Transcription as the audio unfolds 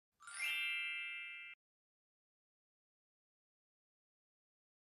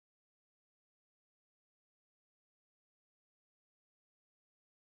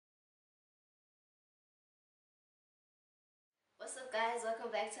up guys, welcome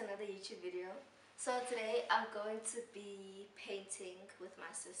back to another YouTube video. So today I'm going to be painting with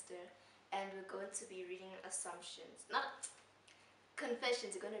my sister and we're going to be reading assumptions, not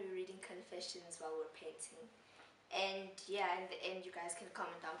confessions, we're going to be reading confessions while we're painting. And yeah, in the end you guys can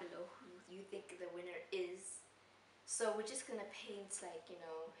comment down below who you think the winner is. So we're just going to paint like, you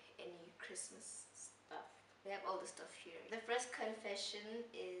know, any Christmas stuff. We have all the stuff here. The first confession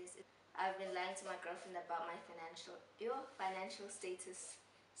is I've been lying to my girlfriend about my financial status.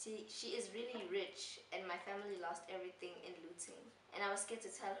 She is really rich and my family lost everything in looting. And I was scared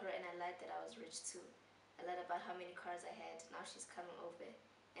to tell her and I lied that I was rich too. I lied about how many cars I had. Now she's coming over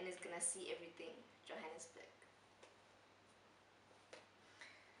and is gonna see everything. Johannesburg.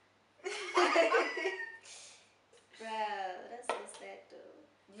 Bruh, that's so sad though.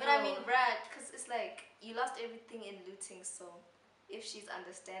 But I mean, bruh, because it's like you lost everything in looting, so if she's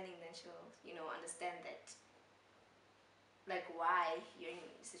understanding, then she'll, you know, understand that, like, why you're in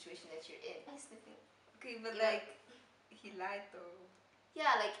the situation that you're in. I'm sniffing. Okay, but like, he lied though.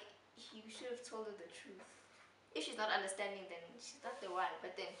 Yeah, like, you should have told her the truth. If she's not understanding, then she's not the one.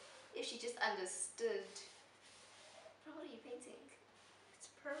 But then, if she just understood, bro, what are you painting?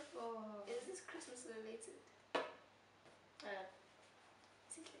 It's purple. Is this Christmas related?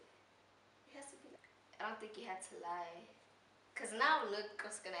 Seriously, it has to be. I don't think you had to lie. Cause now look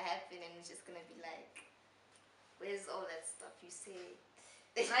what's gonna happen and it's just gonna be like, where's all that stuff you said?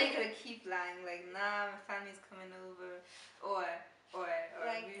 Now you're gonna keep lying, like, nah, my family's coming over, or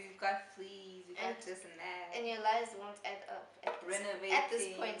like, we've got fleas, we got this and that. And your lies won't add up. At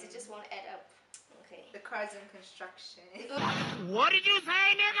this point, it just won't add up. Okay. The car's in construction. What did you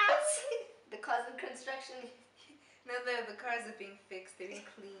say, nigga? The car's in construction. No, the cars are being fixed, they're being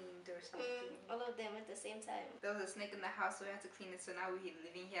cleaned or something. All of them at the same time. There was a snake in the house, so we had to clean it, so now we're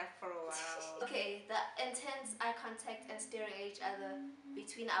living here for a while. Okay, the intense eye contact and staring at each other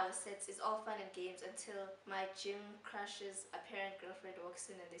between our sets is all fun and games until my gym crushes apparent girlfriend walks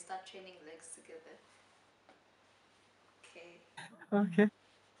in and they start training legs together. Okay. Okay.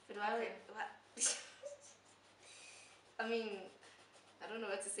 But why what? I mean, I don't know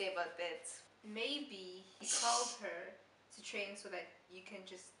what to say about that. Maybe he called her to train so that you can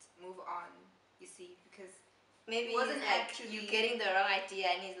just move on, you see, because maybe it wasn't like actually you getting the wrong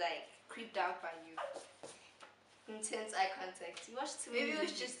idea and he's like creeped out by you. Intense eye contact. You watched too many Maybe it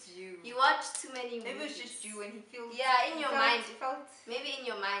was movies. just you. You watched too many movies. Maybe it was just you and he feels. Yeah, in your mind. Felt. Maybe in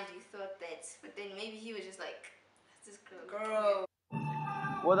your mind you thought that, but then maybe he was just like, this girl. Girl.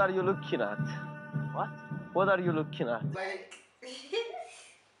 What are you looking at? What? What are you looking at? Like.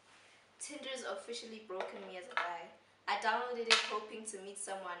 Tinder's officially broken me as a guy. I downloaded it hoping to meet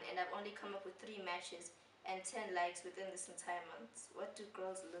someone and I've only come up with 3 matches and 10 likes within this entire month. What do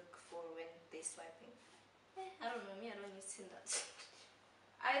girls look for when they swiping? I don't know, me, I don't use Tinder.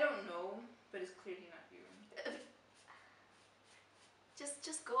 I don't know, but it's clearly not you.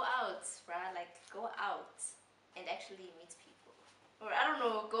 just go out, bruh, like go out and actually meet people. Or I don't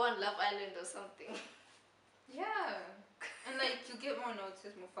know, go on Love Island or something. Yeah. And like you get more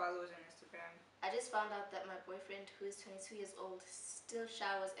notices, more followers on Instagram. I just found out that my boyfriend, who is 22 years old, still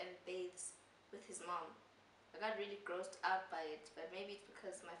showers and bathes with his mom. I got really grossed out by it, but maybe it's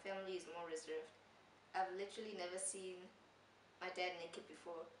because my family is more reserved. I've literally never seen my dad naked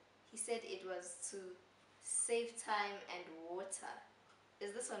before. He said it was to save time and water.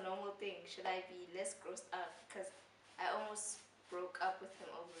 Is this a normal thing? Should I be less grossed out because I almost broke up with him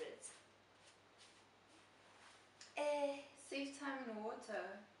over it? Save time and water.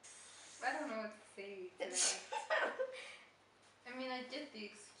 I don't know what to say to that. I mean, I get the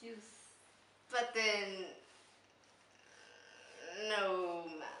excuse. But then, no,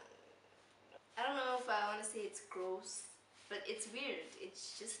 man. I don't know if I want to say it's gross, but it's weird.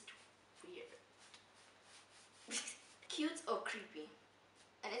 It's just weird. Cute or creepy?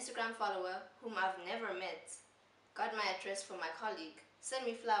 An Instagram follower whom I've never met got my address from my colleague, sent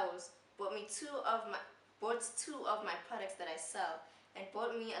me flowers, bought two of my products that I sell, and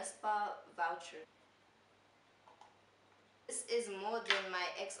bought me a spa voucher. This is more than my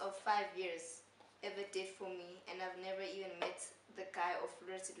ex of 5 years ever did for me, and I've never even met the guy or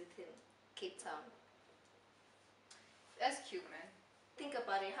flirted with him. Cape Town. That's cute, man. Think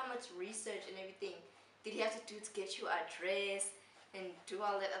about it, how much research and everything did he have to do to get your address and do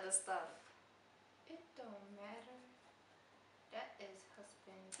all that other stuff? It don't matter. That is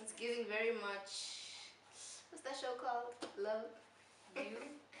husband. It's giving very much, what's that show called? Love? You?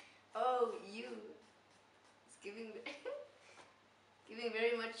 Oh, you. It's giving giving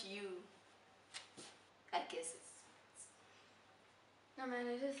very much you. I guess it's no man,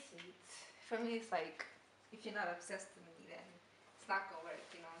 it is sweet. For me it's like, if you're not obsessed with me then it's not gonna work,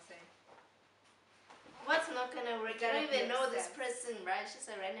 you know what I'm saying? What's not gonna work? You Gotta don't be even know this obsessed. person, right? It's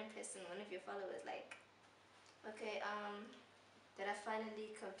just a random person, one of your followers. Like, okay, that I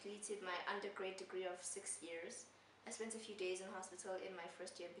finally completed my undergrad degree of 6 years. I spent a few days in hospital in my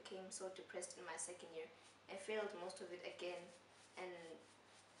first year, became so depressed in my second year, and failed most of it again, and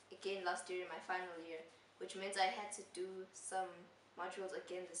again last year in my final year, which means I had to do some modules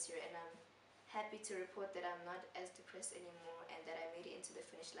again this year, and I'm happy to report that I'm not as depressed anymore and that I made it into the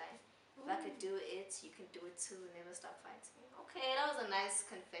finish line. If I could do it, you can do it too. Never stop fighting. Okay, that was a nice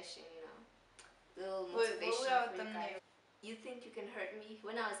confession, you know. Little motivation for you guys. You think you can hurt me?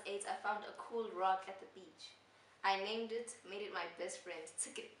 When I was 8, I found a cool rock at the beach. I named it, made it my best friend,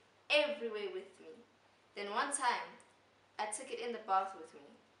 took it everywhere with me. Then one time, I took it in the bath with me,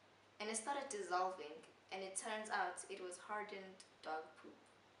 and it started dissolving, and it turns out it was hardened dog poop.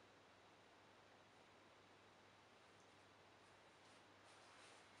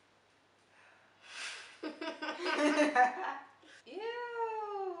 Ew,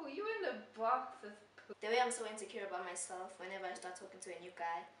 you in the box of poop. The way I'm so insecure about myself, whenever I start talking to a new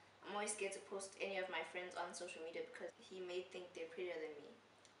guy, I'm always scared to post any of my friends on social media because he may think they're prettier than me.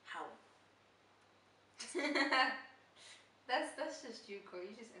 How? That's just you, girl.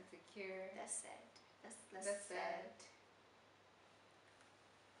 You're just insecure. That's sad. That's sad.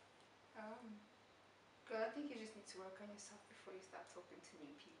 Girl, I think you just need to work on yourself before you start talking to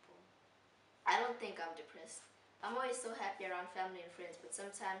new people. I don't think I'm depressed. I'm always so happy around family and friends, but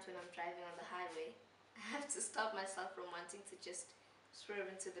sometimes when I'm driving on the highway, I have to stop myself from wanting to just swerve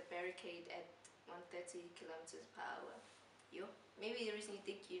into the barricade at 130 kilometers per hour. Maybe the reason you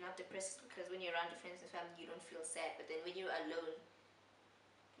think you're not depressed is because when you're around your friends and family, you don't feel sad, but then when you're alone,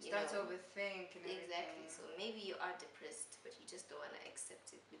 you Start to know, overthink and everything. exactly. So maybe you are depressed, but you just don't want to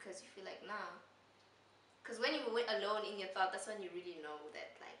accept it because you feel like, nah. Because when you're alone in your thought, that's when you really know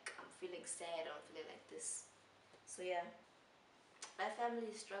that, like, I'm feeling sad or I'm feeling like this. So yeah, my family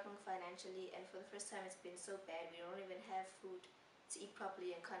is struggling financially, and for the first time it's been so bad. We don't even have food to eat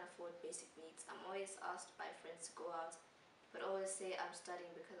properly and can't afford basic needs. I'm always asked by friends to go out, but always say I'm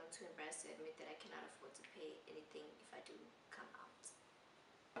studying because I'm too embarrassed to admit that I cannot afford to pay anything if I do come out.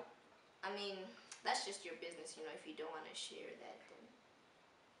 I mean, that's just your business, you know. If you don't want to share that, then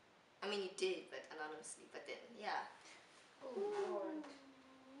I mean, you did, but anonymously. But then, yeah. Oh Lord.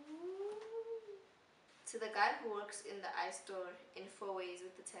 To the guy who works in the eye store in 4 ways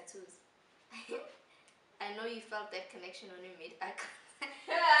with the tattoos. I know you felt that connection when we made eye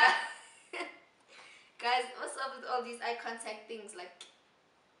contact. Guys, what's up with all these eye contact things? Like,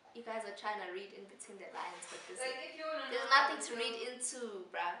 you guys are trying to read in between the lines, but there's nothing to read into,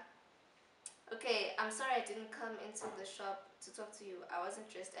 bruh. Okay, I'm sorry I didn't come into the shop to talk to you. I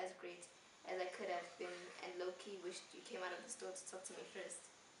wasn't dressed as great as I could have been, and low-key wished you came out of the store to talk to me first.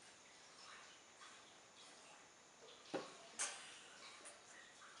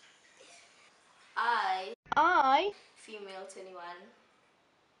 I, female 21,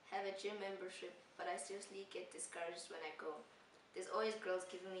 have a gym membership, but I seriously get discouraged when I go. There's always girls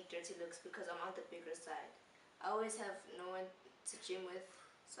giving me dirty looks because I'm on the bigger side. I always have no one to gym with,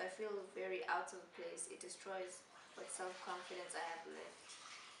 so I feel very out of place. It destroys what self-confidence I have left.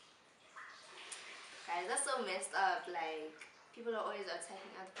 Guys, that's so messed up. Like, people are always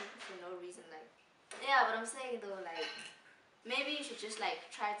attacking other people for no reason. Like, yeah, but I'm saying though, like, maybe you should just like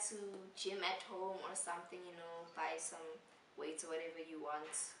try to gym at home or something, you know, buy some weights or whatever you want,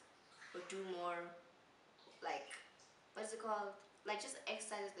 or do more, like, what's it called? Like, just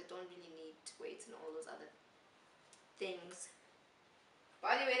exercises that don't really need weights and all those other things.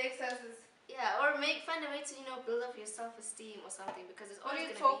 Body weight exercises. Yeah, or find a way to, you know, build up your self-esteem or something, because it's What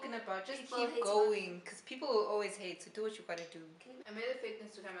always are you gonna talking about? Just people keep hate going, because people will always hate, so do what you gotta do. Okay. I made a fake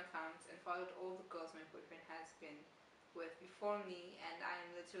Instagram account and followed all the girls my boyfriend has been with before me, and I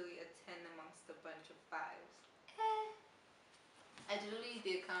am literally a 10 amongst a bunch of 5s. I deleted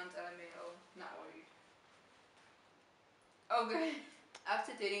the account LMAO, not worried. Okay.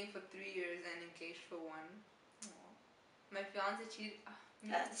 After dating for 3 years and engaged for 1, my fiance cheated.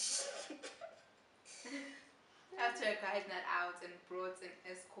 After a guy's night out and brought an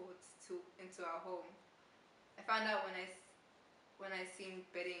escort into our home, I found out when I seen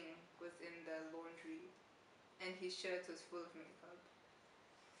bedding was in the laundry, and his shirt was full of makeup.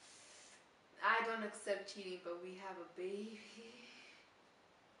 I don't accept cheating, but we have a baby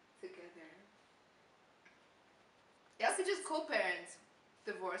together. Y'all could just co-parent.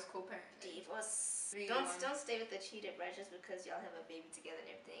 Divorce, co-parent. Divorce. 3, Don't 1. stay with the cheater, right? Just because y'all have a baby together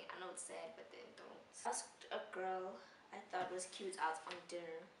and everything. I know it's sad, but then don't. I asked a girl I thought was cute out on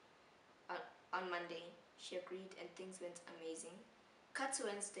dinner on Monday. She agreed and things went amazing. cut to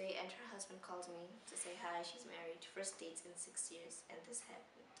Wednesday, and her husband called me to say hi. She's married, first date in 6 years, and this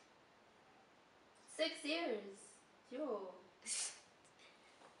happened. 6 years. Yo.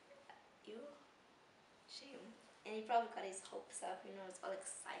 Yo, shame. And he probably got his hopes up, you know, it's all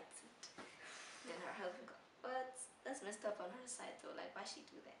excited. Then her husband got, what? That's messed up on her side though, like why she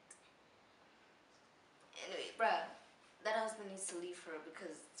do that? Anyway, bruh, that husband needs to leave her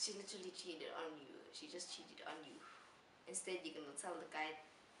because she literally cheated on you. She just cheated on you. Instead, you're gonna tell the guy,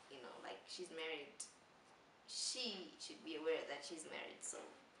 you know, like she's married. She should be aware that she's married, so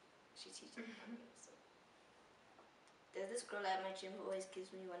she cheated on you. So there's this girl at my gym who always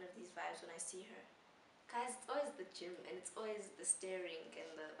gives me one of these vibes when I see her. Guys, it's always the gym and it's always the staring and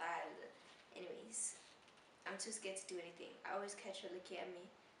the vibe. Anyways, I'm too scared to do anything. I always catch her looking at me,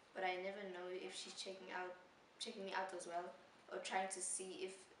 but I never know if she's checking me out as well, or trying to see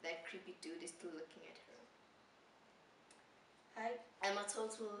if that creepy dude is still looking at her. I'm a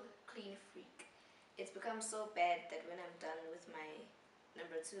total clean freak. It's become so bad that when I'm done with my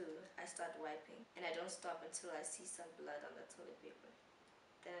number 2, I start wiping, and I don't stop until I see some blood on the toilet paper.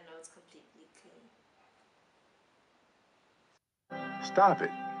 Then I know it's completely clean. Stop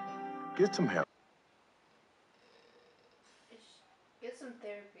it. Get some help. Get some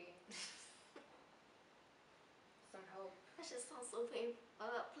therapy. Some help. That just sounds so painful.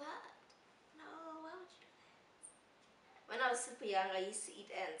 Blood. No, why would you do that? When I was super young, I used to eat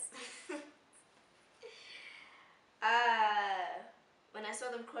ants. When I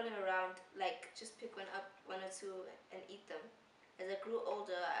saw them crawling around, like just pick one up, 1 or 2, and eat them. As I grew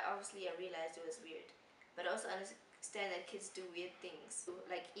older, I realized it was weird, but I also understand that kids do weird things,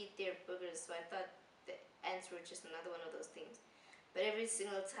 like eat their boogers. So I thought the ants were just another one of those things. But every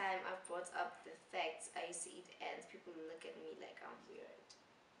single time I've brought up the fact I used to eat ants, people look at me like I'm weird.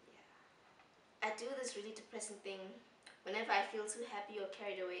 Yeah. I do this really depressing thing. Whenever I feel too happy or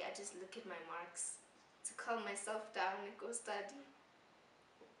carried away, I just look at my marks to calm myself down and go study.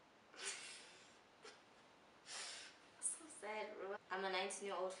 So sad, bro. I'm a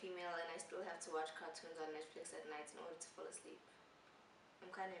 19-year-old female and I still have to watch cartoons on Netflix at night in order to fall asleep. I'm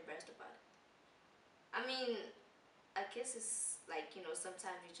kind of embarrassed about it. I mean, I guess it's like, you know,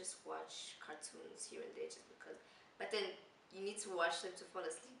 sometimes you just watch cartoons here and there just because, but then you need to watch them to fall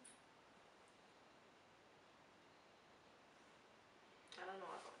asleep. I don't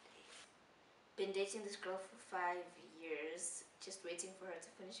know about that. Been dating this girl for 5 years, just waiting for her to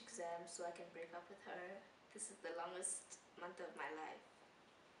finish exams so I can break up with her. This is the longest month of my life.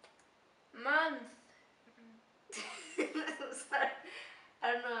 Month. Sorry.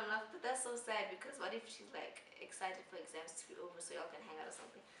 I don't know, but that's so sad because what if she's like excited for exams to be over so y'all can hang out or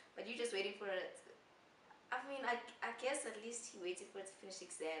something, but you're just waiting for it. I mean, I guess at least he waited for her to finish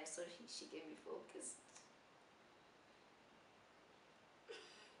exams so she can be focused.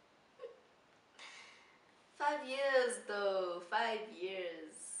 Five years though, 5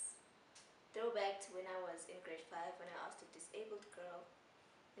 years. Throwback to when I was in grade 5 when I asked a disabled girl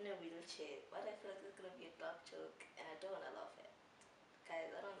in a wheelchair what I felt was gonna be a dark joke, and I don't wanna laugh at. Guys,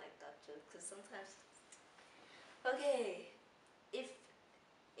 I don't like dark jokes because sometimes. Okay, if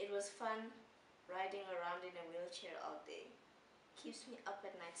it was fun riding around in a wheelchair all day, keeps me up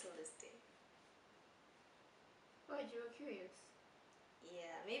at night till this day. Why, you were curious?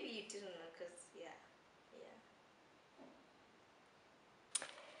 Yeah, maybe you didn't know because yeah.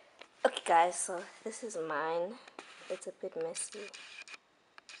 Okay guys, so this is mine. It's a bit messy.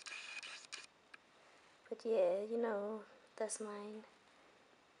 But yeah, you know, that's mine.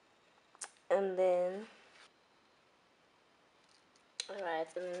 And then, alright,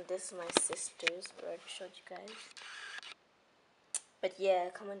 and then this is my sister's, I already showed you guys. But yeah,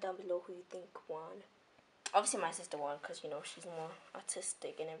 comment down below who you think won. Obviously my sister won because, you know, she's more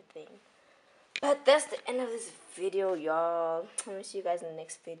artistic and everything. But that's the end of this video, y'all. I'm gonna see you guys in the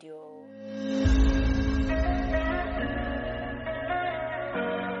next video.